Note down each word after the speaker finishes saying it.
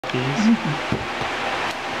keys.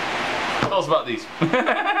 Tell us about these.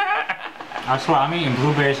 I swear, I'm eating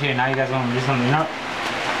blueberries here. Now you guys want me to do something? No.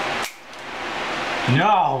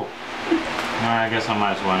 No! Alright, I guess I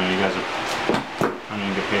might as well. You guys are. I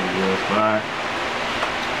didn't get paid to do this, but alright.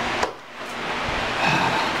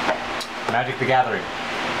 Magic the Gathering.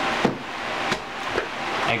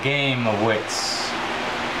 A game of wits.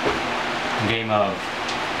 A game of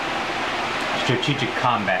strategic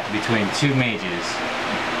combat between two mages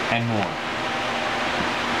and more.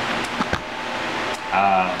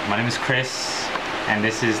 My name is Chris, and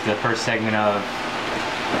this is the first segment of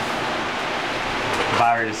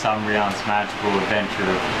Virus Sombrion's magical adventure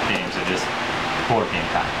of games of just board game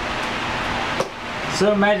time.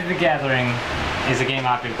 So Magic the Gathering is a game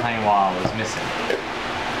I've been playing while I was missing.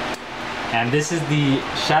 And this is the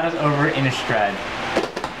Shadows over Innistrad.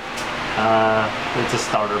 It's a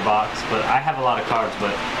starter box, but I have a lot of cards,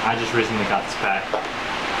 but I just recently got this pack.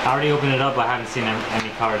 I already opened it up, but I haven't seen any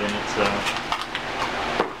card in it, so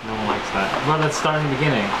no one likes that. Well, let's start in the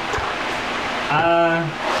beginning.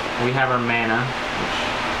 We have our mana, which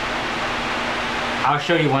I'll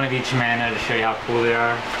show you one of each mana to show you how cool they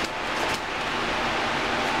are.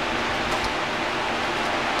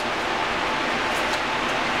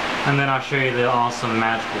 And then I'll show you the awesome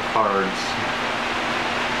magical cards.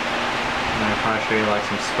 And I'll probably show you like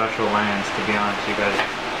some special lands, to be honest. You guys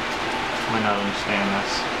might not understand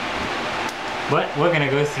this. But we're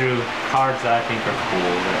gonna go through cards that I think are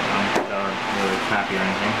cool, that aren't really crappy or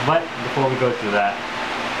anything. But before we go through that,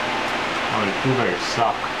 oh, these blueberries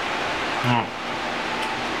suck.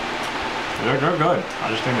 They're good. I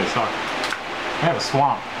just think they suck. They have a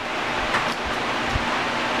swamp.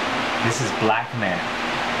 This is black mana.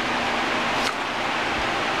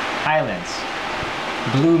 Islands.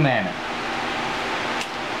 Blue mana.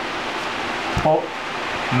 Oh,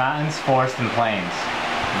 mountains, forests, and plains.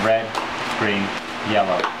 Red, green,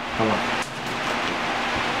 yellow. Come on.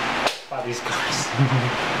 Wow, these cards.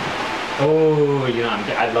 Oh, you know,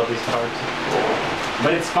 I love these cards.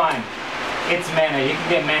 But it's fine. It's mana. You can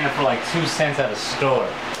get mana for like 2 cents at a store.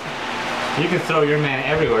 You can throw your mana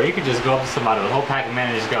everywhere. You could just go up to somebody with a whole pack of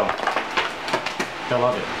mana and just go. They'll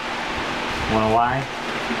love it. Wanna know why?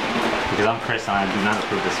 Because I'm Chris and I do not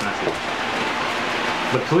approve this message.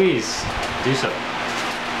 But please, do so.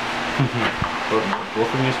 Vote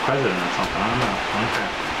for me as president or something, I don't know. Okay.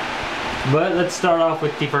 But let's start off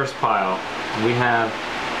with the first pile. We have...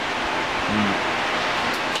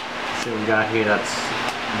 let's see what we got here that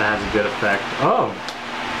has a good effect. Oh!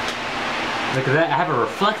 Look at that, I have a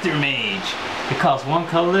Reflector Mage. It costs 1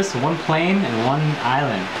 colorless, 1 plain, and 1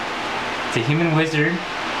 island. It's a human wizard.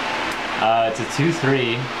 It's a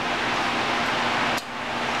 2/3.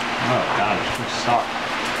 Oh god, it's suck.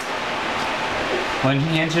 When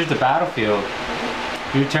he enters the battlefield,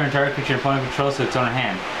 you return target creature opponent controls to its owner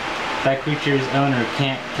hand. That creature's owner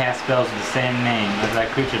can't cast spells with the same name as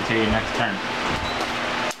that creature until your next turn.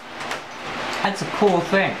 That's a cool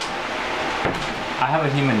thing. I have a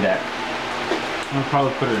human deck. I'll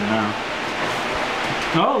probably put it in now.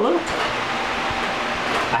 Oh look!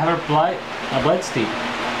 I have a Bloodsteed.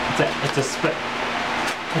 It's a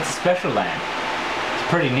special land. It's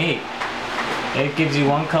pretty neat. It gives you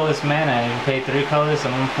 1 colorless mana and you pay 3 colorless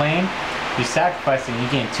and 1 plain. You sacrifice it and you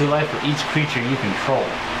gain 2 life for each creature you control.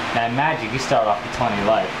 Now in Magic, you start off with 20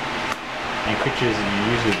 life. And creatures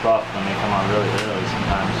are usually buff when they come out really early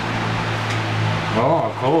sometimes.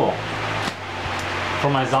 Oh, cool. For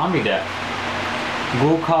my zombie deck,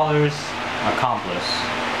 Ghoul Caller's Accomplice.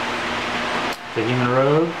 The Human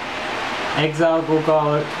Rogue. Exile Ghoul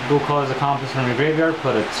Caller's Accomplice from your graveyard.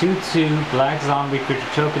 Put a 2/2 black zombie creature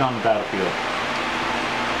token on the battlefield.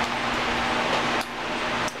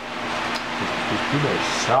 These people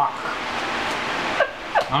suck.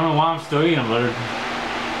 I don't know why I'm still eating them, but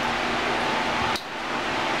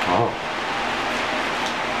oh,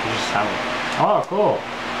 just sour. Oh, cool.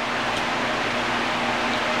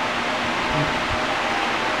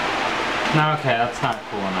 No, okay, that's not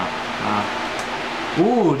cool enough.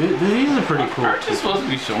 Ooh, these are pretty cool. Aren't you supposed to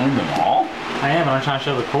be showing them all? I am, but I'm trying to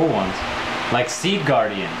show the cool ones. Like Seed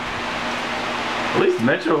Guardian. At least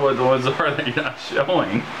mention what the ones are that you're not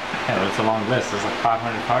showing. Yeah, but it's a long list. There's like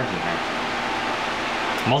 500 cards in there.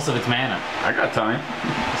 Most of it's mana. I got time.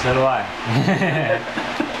 So do I.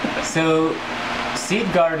 So,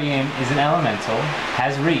 Seed Guardian is an elemental,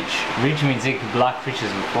 has reach. Reach means it can block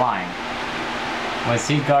creatures with flying. When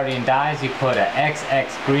Seed Guardian dies, you put a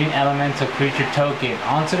XX green elemental creature token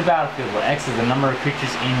onto the battlefield, where X is the number of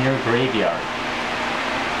creatures in your graveyard.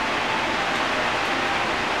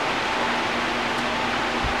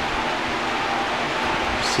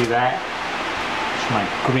 See that? my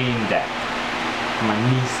green deck. My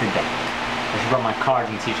Nisa deck. I should run my cards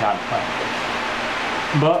and teach how to play.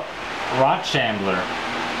 But Rotshambler,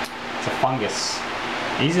 it's a fungus.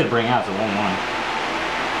 Easy to bring out, it's a 1/1.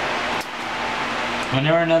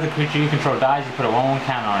 Whenever another creature you control dies, you put a 1/1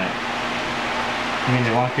 counter on it. It means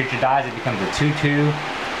if one creature dies, it becomes a 2/2,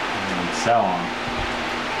 and so on.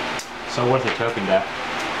 So worth a token deck.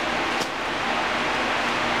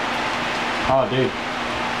 Oh, dude.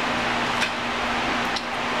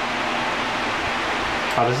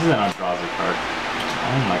 Oh, this is an Eldrazi card.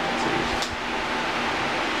 I don't like it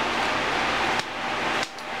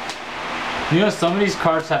too. You know, some of these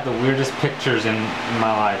cards have the weirdest pictures in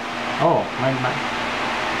my life. Oh, my.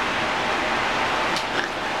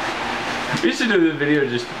 You should do the video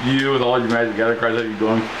just you with all your Magic Gathering cards that you're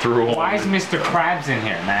going through. Why is Mr. Krabs in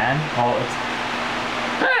here, man? Oh, it's...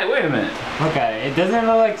 Hey, wait a minute. Look at it. It doesn't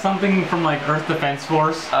look like something from like Earth Defense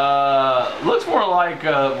Force. Looks more like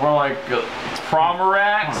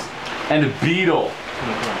Promorax and a Beetle.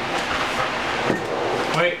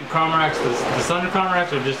 Wait, Cromorax, the Thunder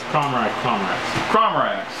Cromorax or just Cromorax?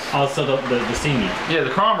 Cromorax. Also the senior. Yeah, the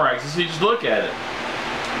Cromorax. You just look at it.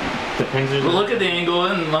 Depends. Look at the angle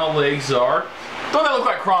and how legs are. Don't that look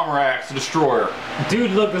like Cromorax, the Destroyer?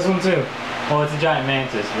 Dude, look, this one too. Oh, it's a giant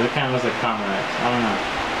mantis, but it kind of looks like Cromorax. I don't know.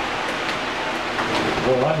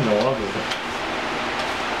 Well, what in the world is it?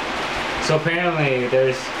 So apparently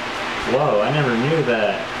there's... Whoa, I never knew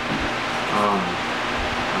that.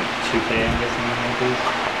 Like 2K, I'm guessing they made these.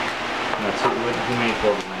 No, who made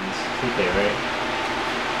Borderlands? 2K, right?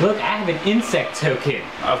 Look, I have an insect token.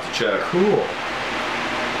 I'll have to check. Cool.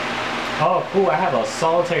 Oh, cool, I have a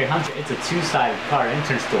Solitary Hunter. It's a 2-sided card and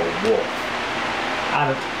turns to a wolf.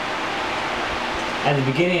 At the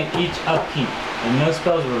beginning of each upkeep, when no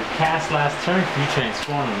spells were cast last turn, you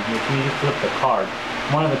transform them, which means you flip the card.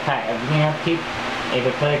 One of the pack. At the beginning of upkeep, if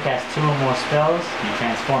a player casts 2 or more spells, you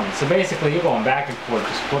transform it. So basically, you're going back and forth,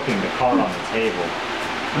 just flipping the card on the table.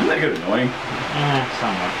 Isn't that good annoying?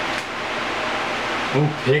 Somewhat. Ooh,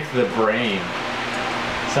 pick the brain.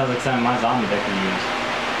 Sounds like something my zombie deck can use.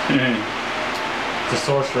 It's a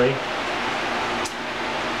sorcery.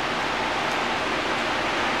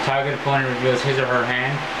 Target opponent reveals his or her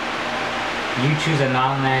hand. You choose a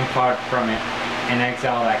non-land card from it and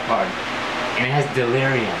exile that card. And it has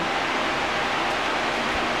Delirium.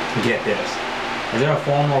 Get this. Is there a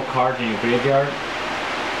 4 more cards in your graveyard?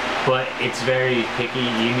 But it's very picky.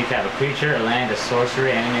 You need to have a creature, a land, a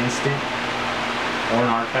sorcery, and an instant. Or an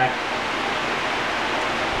artifact.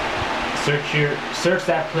 Search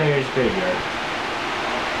that player's graveyard,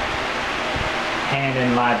 hand,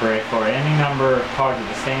 and library for any number of cards with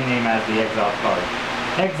the same name as the exile card.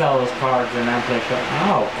 Exile those cards and then play show.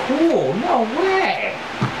 Oh, cool! No way!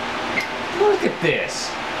 Look at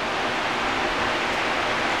this.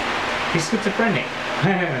 He's schizophrenic.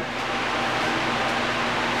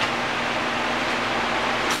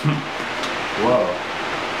 Whoa!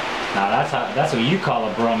 Now that's what you call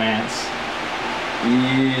a bromance.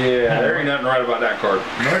 Yeah, there ain't nothing right about that card.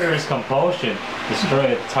 Murderous Compulsion.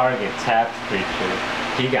 Destroy a target tapped creature.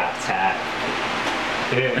 He got tapped.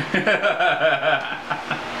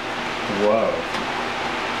 Whoa.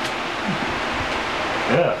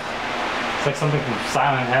 Ugh. It's like something from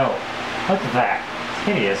Silent Hill. Look at that. It's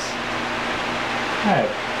hideous. Hey.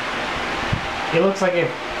 It looks like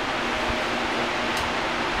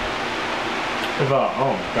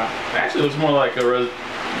oh god. Actually, looks more like a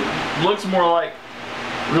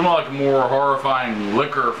more horrifying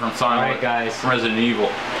liquor from Alright, guys. Resident Evil.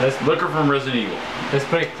 Liquor from Resident Evil. Let's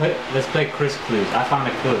play Chris Clues. I found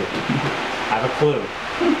a clue. I have a clue.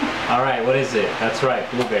 Alright, what is it? That's right,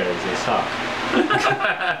 blueberries. They suck.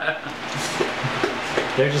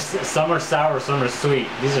 They're just, some are sour, some are sweet.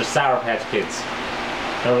 These are Sour Patch Kids.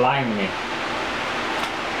 They're lying to me.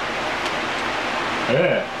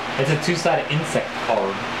 Ugh. It's a 2-sided insect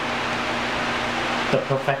card. The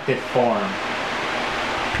perfected form.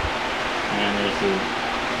 And there's the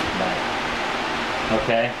back.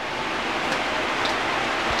 Okay.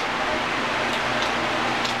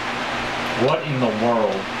 What in the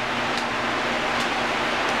world?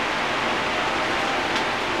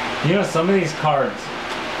 You know, some of these cards,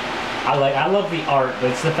 I love the art,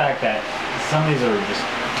 but it's the fact that some of these are just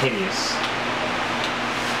hideous.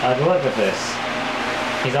 Look at this.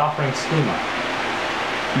 He's offering skooma.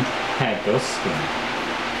 Hey, go skooma.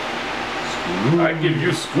 I give you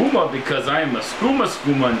skooma because I am a skooma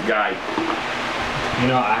guy. You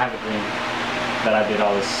know, I have a dream that I did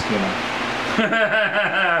all this skooma.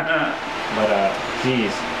 But,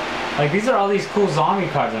 geez. Like, these are all these cool zombie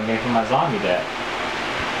cards I'm getting from my zombie deck.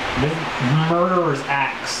 This Murderer's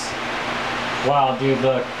Axe. Wow, dude,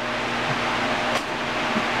 look.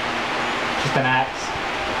 Just an axe.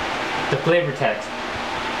 The flavor text.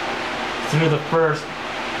 Through the first,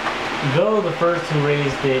 though the first who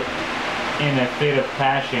raised it in a fit of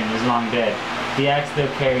passion is long dead, the axe still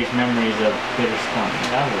carries memories of bitter scorn.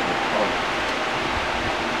 That was a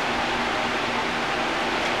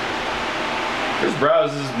Chris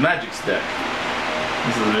Browse's Magic Deck.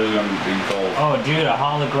 This is really going to be called. Oh, dude, a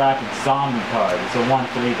holographic zombie card. It's a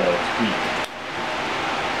 1/3 though. It's weak.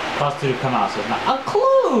 Cost 2 to come out, so it's not a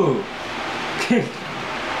clue.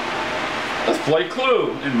 Let's play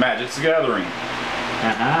Clue in Magic's Gathering.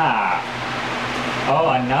 Aha. Oh,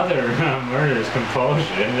 another murderous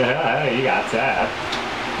compulsion. You got that.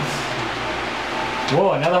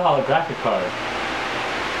 Whoa, another holographic card.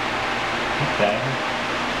 Okay.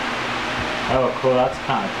 Oh, cool. That's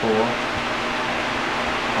kind of cool.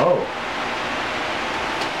 Oh.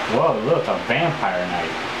 Whoa, look, a Vampire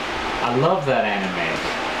Knight. I love that anime.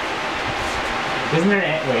 Isn't there?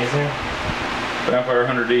 Wait, is there? Vampire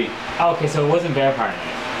Hunter D. Oh, okay, so it wasn't Vampire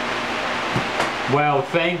Knight. Well,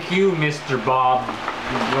 thank you, Mr. Bob.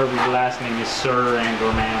 Whatever your last name is, Sir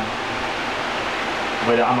Andorman.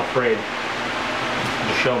 But I'm afraid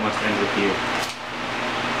the show must end with you.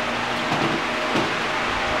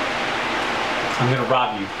 I'm gonna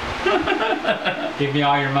rob you. Give me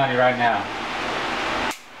all your money right now.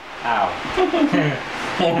 Ow.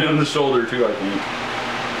 Hold me on the shoulder too, I think.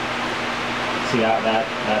 See,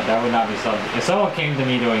 that would not be something. If someone came to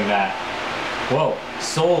me doing that, whoa,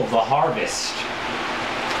 Soul of the Harvest.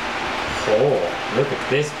 Oh, look at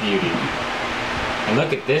this beauty. And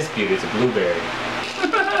look at this beauty, it's a blueberry.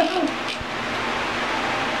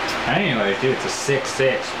 Anyways, dude, it's a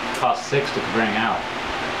 6/6. Cost 6 to bring out.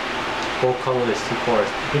 Full colorless 2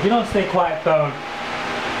 forest. If you don't stay quiet, phone.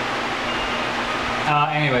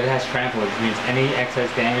 Anyway, it has trample, which means any excess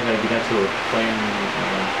damage that you do to a player,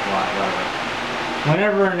 whatever.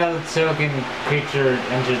 Whenever another token creature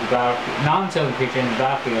enters the battlefield, non-token creature enters the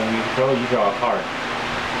battlefield and you control, you draw a card.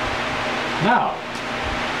 No.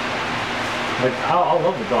 Like, I'll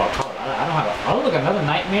love to draw a card. I don't have a. Oh, look, another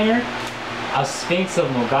Nightmare, a Sphinx of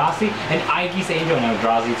Mogasi, an Aegis Angel, and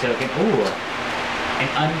Eldrazi token. Ooh. An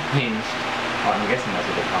Unhinged. Oh, I'm guessing that's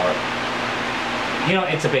what they call it. You know,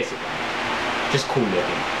 it's a basic one. Just cool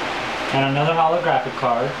looking. And another holographic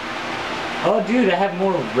card. Oh, dude, I have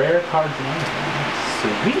more rare cards than anything.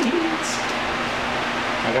 Sweet.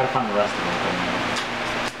 I gotta find the rest of them.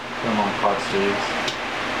 Put them on card sleeves.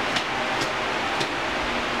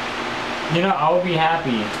 You know, I would be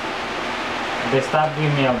happy if they stopped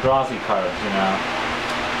giving me Eldrazi cards, you know.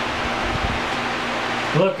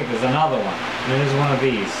 Look, there's another one. There's one of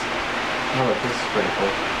these. Oh, look, this is pretty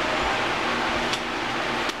cool.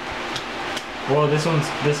 Whoa,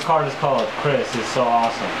 this card is called Chris. It's so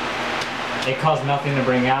awesome. It costs nothing to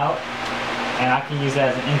bring out, and I can use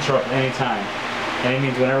that as an interrupt anytime. And it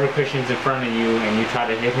means whenever Christian's in front of you and you try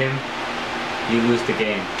to hit him, you lose the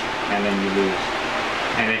game, and then you lose.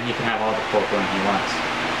 And then he can have all the pork when he wants.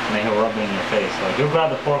 And then he'll rub it in your face. Like, you'll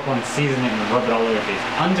grab the pork one, season it, and rub it all over your face.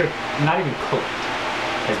 Not even cooked.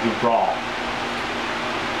 As be raw.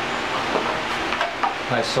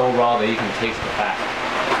 Like, so raw that you can taste the fat.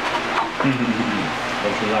 Don't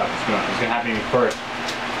you love? It's gonna happen to me first.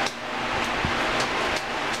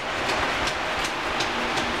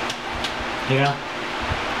 You know?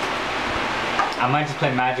 I might just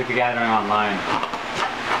play Magic the Gathering online.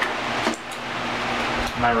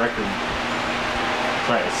 My record,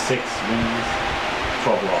 right, is 6 wins,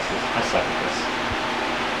 12 losses. I suck at this.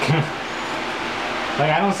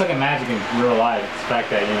 Like, I don't suck at Magic in real life. It's the fact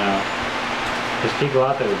that, you know, there's people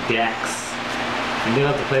out there with decks, and they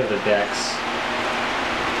love to play with their decks.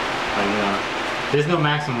 Like, you know, there's no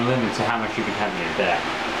maximum limit to how much you can have in your deck,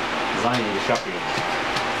 as long as you can shuffle your deck.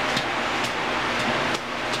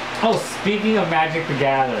 Oh, speaking of Magic the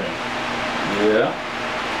Gathering. Yeah.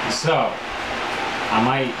 So, I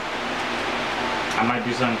might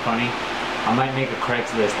do something funny. I might make a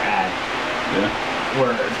Craigslist ad. Yeah.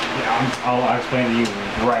 Where, you know, I'll explain to you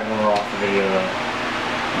right when we're off the video though.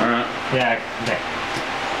 Alright. Yeah, okay.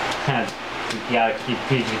 You gotta keep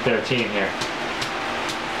PG-13 here.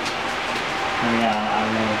 Yeah, I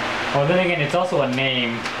don't know. Oh, then again, it's also a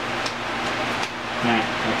name. Nah,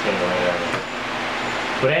 I'll tell you later.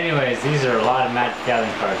 But anyways, these are a lot of Magic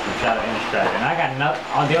Gathering cards from Shadow Innistrad. And I got nothing.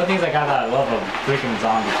 The only things I got that I love are freaking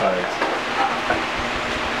zombie cards.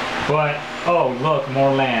 But, oh, look,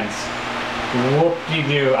 more lands.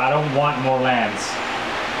 Whoop-de-doo, I don't want more lands.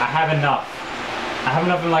 I have enough. I have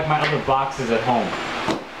enough in like my other boxes at home.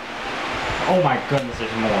 Oh my goodness,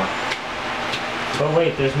 there's more. But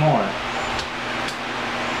wait, there's more.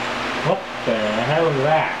 What? the hell is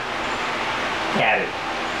that? Look at it.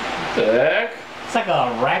 What the heck? It's like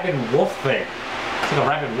a rabid wolf thing. It's like a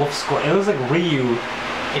rabid wolf squirrel. It looks like Ryu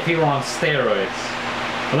if he were on steroids.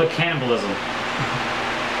 But look, cannibalism.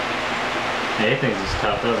 Yeah, he thinks it's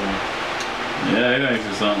tough, doesn't he? Yeah, he thinks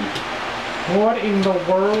it's something. What in the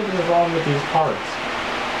world is wrong with these cards?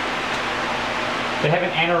 They have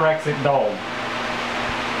an anorexic dog.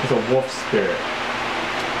 It's a wolf spirit.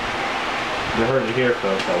 You heard it here,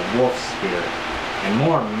 folks. A wolf spirit. And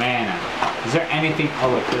more mana. Is there anything? Oh,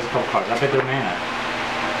 look, physical cards. I bet they're mana.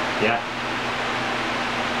 Yeah.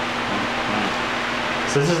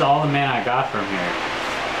 So this is all the mana I got from here.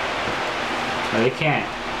 No, they can't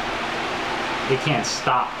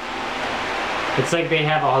stop. It's like they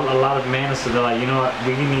have a lot of mana, so they're like, you know what,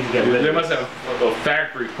 we need to get rid of They must have a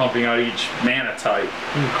factory pumping out each mana type.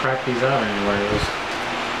 You can crack these out anywhere.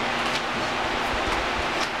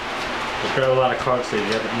 Just grab a lot of cards so you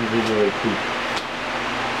have to individually keep.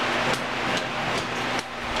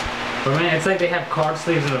 But man, it's like they have card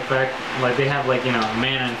sleeves in effect, like they have like, you know,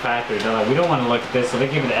 mana in factory. They're like, we don't want to look at this, so they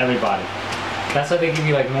give it to everybody. That's why they give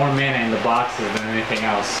you like more mana in the boxes than anything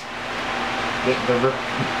else.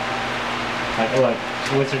 Like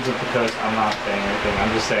Wizards of the Coast, I'm not saying anything,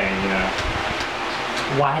 I'm just saying, you know,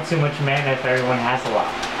 why too much mana if everyone has a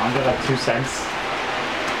lot? Under like 2 cents.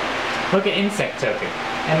 Look at Insect Token,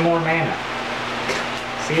 and more mana.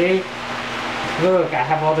 See? Look, I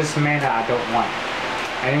have all this mana I don't want.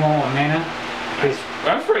 Anyone want mana? Please.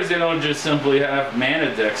 I'm surprised they don't just simply have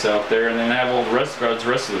mana decks out there and then have all the rest of the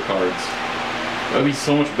cards. That would be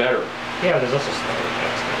so much better. Yeah, but there's also starter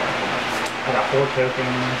decks. I got 4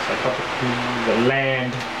 tokens, a couple of the land.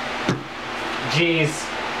 Jeez.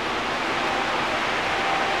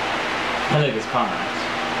 I think it's comments.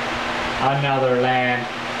 Another land.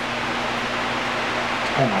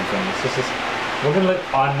 Oh my goodness, this is. We're gonna look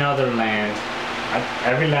another land.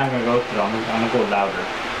 Every land I'm gonna go through, I'm gonna go louder.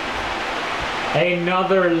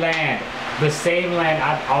 Another land. The same land.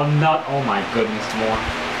 I'll not. Oh my goodness, more.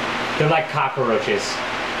 They're like cockroaches.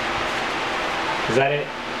 Is that it?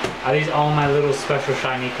 Are these all my little special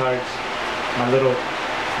shiny cards? My little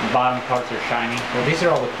bottom cards are shiny? Well, these are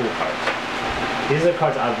all the cool cards. These are the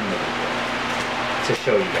cards I've been looking for to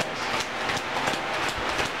show you guys.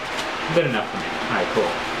 Good enough for me. Alright,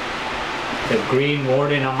 cool. The Green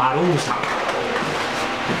Warden Amarusa.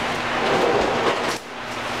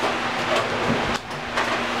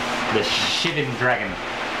 The Shivin Dragon.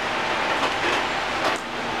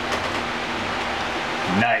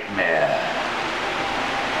 Nightmare.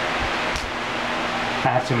 I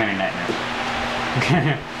have too many nightmares.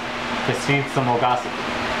 The Sphinx, the Mogasi.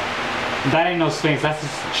 That ain't no Sphinx, that's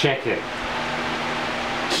just a chicken.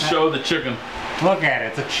 Show the chicken. Look at it,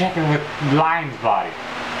 it's a chicken with lion's body.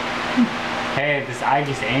 Hey, this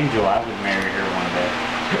Aegis Angel, I would marry her one day.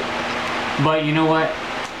 But you know what?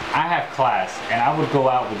 I have class, and I would go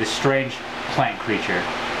out with this strange plant creature.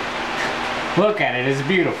 Look at it, it's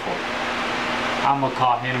beautiful. I'm gonna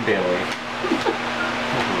call him Billy.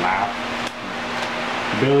 Laugh.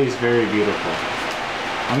 Billy's very beautiful.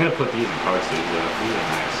 I'm gonna put these in card sleeves though. These are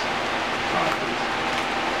nice. I like these.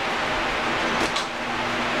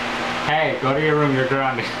 Hey, go to your room, you're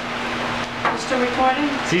grounded. Still recording?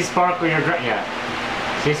 See Sparkle, you're grounded. Yeah.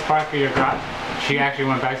 See Sparkle, you're grounded. She actually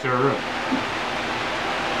went back to her room.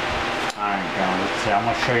 Alright, let's see. I'm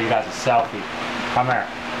gonna show you guys a selfie. Come here.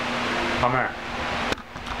 Come here.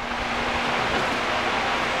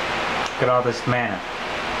 Look at all this mana.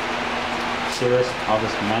 See this? All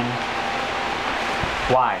this mana.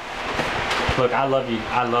 Why? Look, I love you.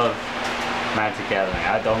 I love Magic Gathering.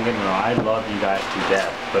 Don't get me wrong. I love you guys to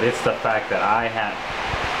death. But it's the fact that I have.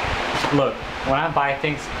 Look, when I buy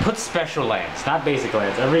things, put special lands, not basic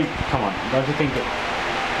lands. Come on. Don't you think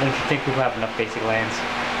people have enough basic lands?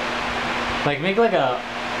 Like make like a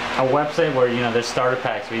website where, you know, there's starter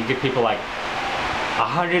packs where you give people like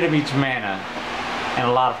 100 of each mana and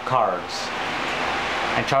a lot of cards.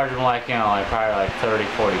 And charge them like, you know, like probably like 30,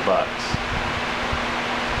 40 bucks.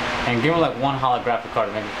 And give them like one holographic card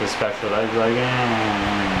to make it feel special. I'd be like,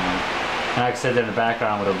 and I could sit there in the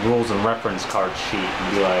background with a rules and reference card sheet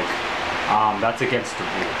and be like, that's against the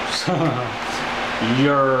rules.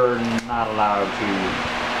 You're not allowed to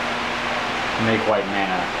make white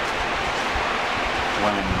mana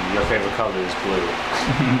when your favorite color is blue.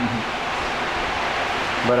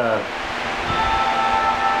 But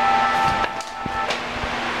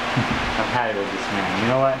I'm happy with this man. You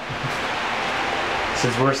know what?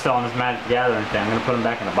 Since we're still on this Magic Gathering thing, I'm gonna put him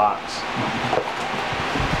back in the box.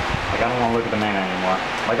 Like I don't want to look at the mana anymore.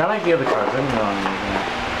 Like I like the other cards. Let me know.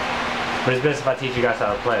 But it's best if I teach you guys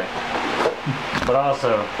how to play. But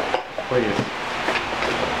also, please.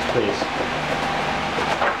 Please.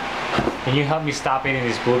 Can you help me stop eating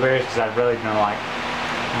these blueberries? Because I really don't like.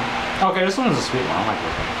 Okay, this one's a sweet one. I like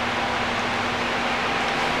this one.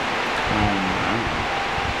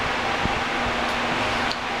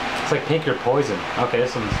 It's like pick your poison. Okay,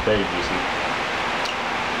 this one's very juicy.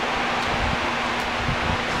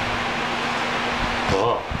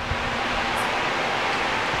 Oh.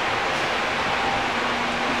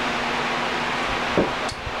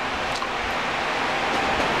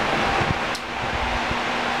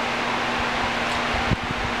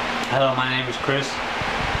 Hello, my name is Chris,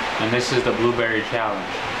 and this is the Blueberry Challenge.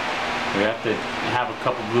 We have to have a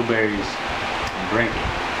couple blueberries and drink it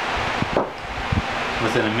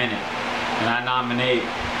within a minute. And I nominate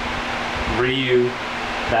Ryu,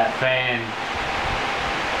 that fan,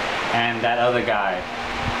 and that other guy.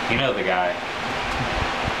 You know the guy.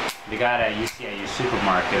 The guy that you see at your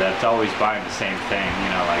supermarket that's always buying the same thing, you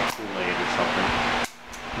know, like Kool-Aid or something.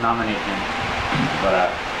 Nominate him. But,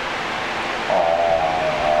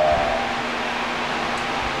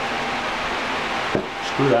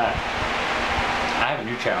 screw that. I have a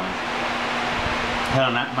new challenge.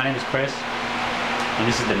 Hello, my name is Chris, and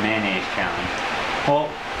this is the mayonnaise challenge.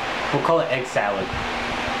 Well, we'll call it egg salad.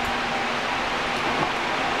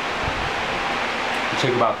 You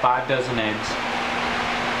take about 5 dozen eggs,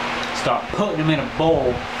 start putting them in a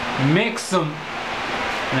bowl, mix them,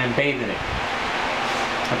 and then bathe in it.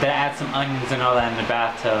 Then add some onions and all that in the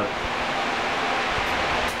bathtub.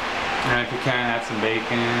 And if you can, add some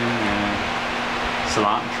bacon and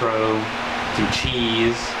cilantro, some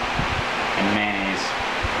cheese, and mayonnaise.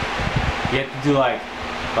 You have to do like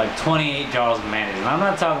 28 jars of mayonnaise. And I'm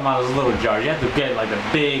not talking about those little jars. You have to get like a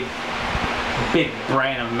big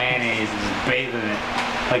brand of mayonnaise and just bathe in it.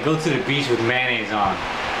 Like go to the beach with mayonnaise on.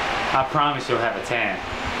 I promise you'll have a tan.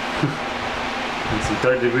 And some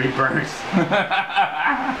 3rd-degree burns.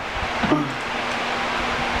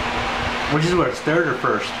 Which is worse, 3rd or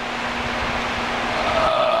 1st?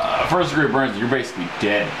 1st-degree burns, you're basically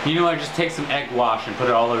dead. You know what, just take some egg wash and put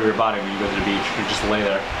it all over your body when you go to the beach and just lay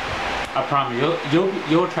there. I promise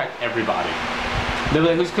you'll attract everybody. They'll be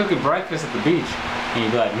like, who's cooking breakfast at the beach? And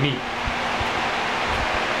you'll be like, me.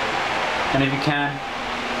 And if you can,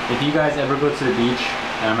 if you guys ever go to the beach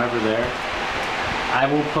and I'm ever there, I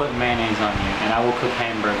will put mayonnaise on you and I will cook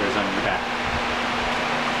hamburgers on your back.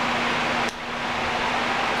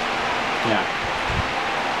 Yeah.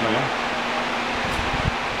 Oh yeah.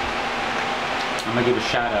 I'm gonna give a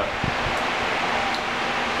shout out.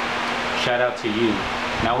 Shout out to you.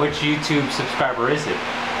 Now which YouTube subscriber is it?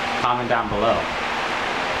 Comment down below.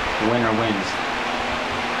 The winner wins.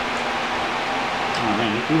 Oh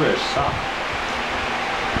man, these blueberries suck.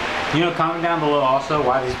 You know, comment down below also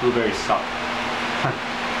why these blueberries suck.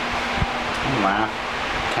 Don't laugh,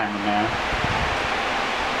 cameraman.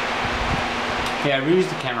 Yeah, I reused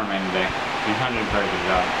the cameraman today. You're doing a very good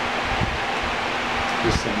job.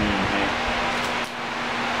 Just sitting in here.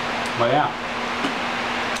 But yeah.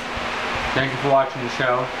 Thank you for watching the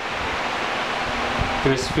show.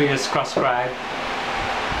 Please subscribe.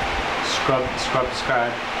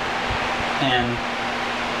 Subscribe. And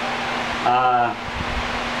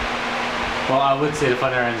well, I would say the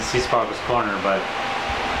fun area in the seasparkles corner, but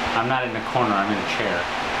I'm not in the corner, I'm in a chair.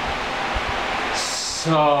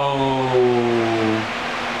 So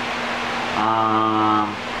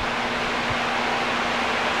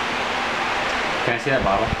can I see that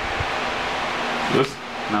bottle? This?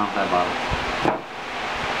 No, that bottle.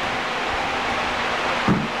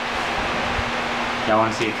 Y'all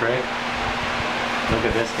want to see a trick? Look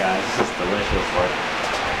at this, guys. This is delicious.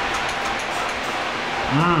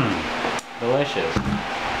 Delicious.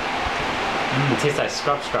 It tastes like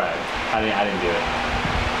subscribe. I didn't do it.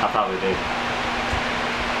 I probably did.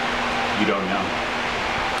 You don't know.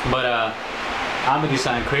 But I'm gonna do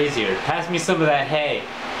something crazier. Pass me some of that hay.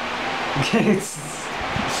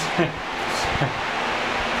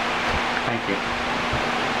 Thank you.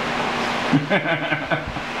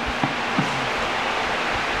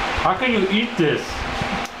 How can you eat this?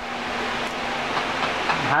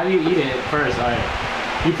 How do you eat it first? Alright.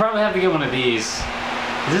 You probably have to get one of these.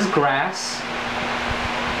 Is this grass?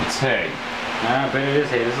 It's hay. I bet it is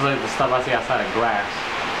hay. This is like the stuff I see outside of grass.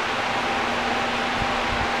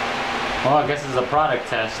 Well, I guess it's a product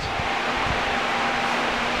test.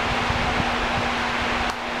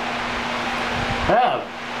 Oh.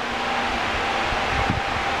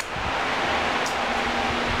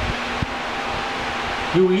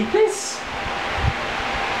 You eat this?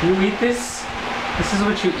 You eat this? This is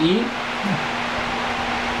what you eat?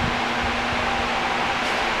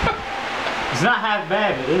 It's not half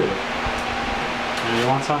bad, but ew. You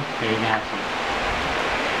want some? Here, you can have some.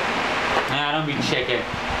 Nah, don't be chicken.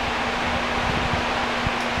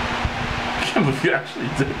 I can't believe you actually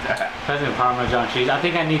did that. President Parmesan cheese. I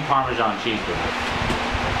think I need Parmesan cheese with it.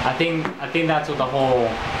 I think that's what the whole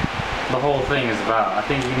thing is about. I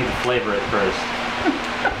think you need to flavor it first.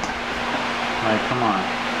 Like, come on.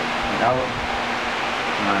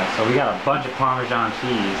 Alright, so we got a bunch of Parmesan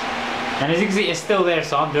cheese. And as you can see, it's still there,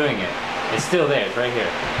 so I'm doing it. It's still there, it's right here.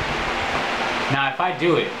 Now, if I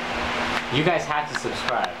do it, you guys have to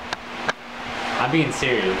subscribe. I'm being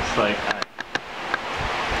serious. Like,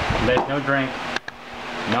 there's no drink,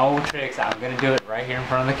 no tricks. I'm gonna do it right here in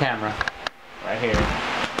front of the camera. Right here.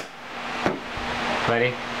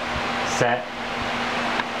 Ready? Set.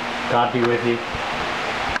 God be with you.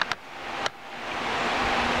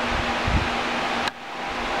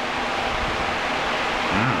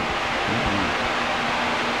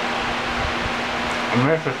 And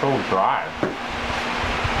this is so dry.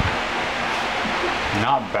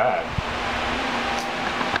 Not bad.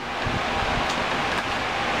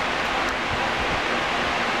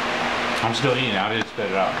 I'm still eating. I didn't spit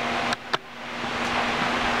it out.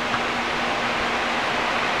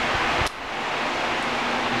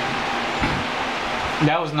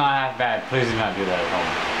 That was not half bad. Please do not do that at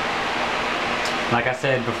home. Like I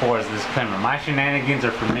said before as a disclaimer, my shenanigans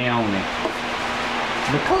are for me only.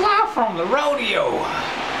 Because I'm from the rodeo.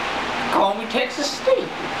 Call me Texas State.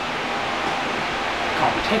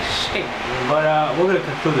 Call me Texas State. But we're gonna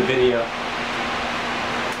conclude the video.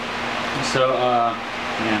 So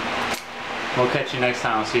yeah. We'll catch you next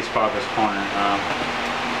time on seasparkles Corner.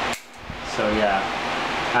 So yeah.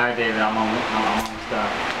 Alright David, I'm almost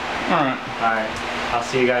done. Alright. Alright. I'll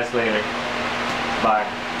see you guys later. Bye.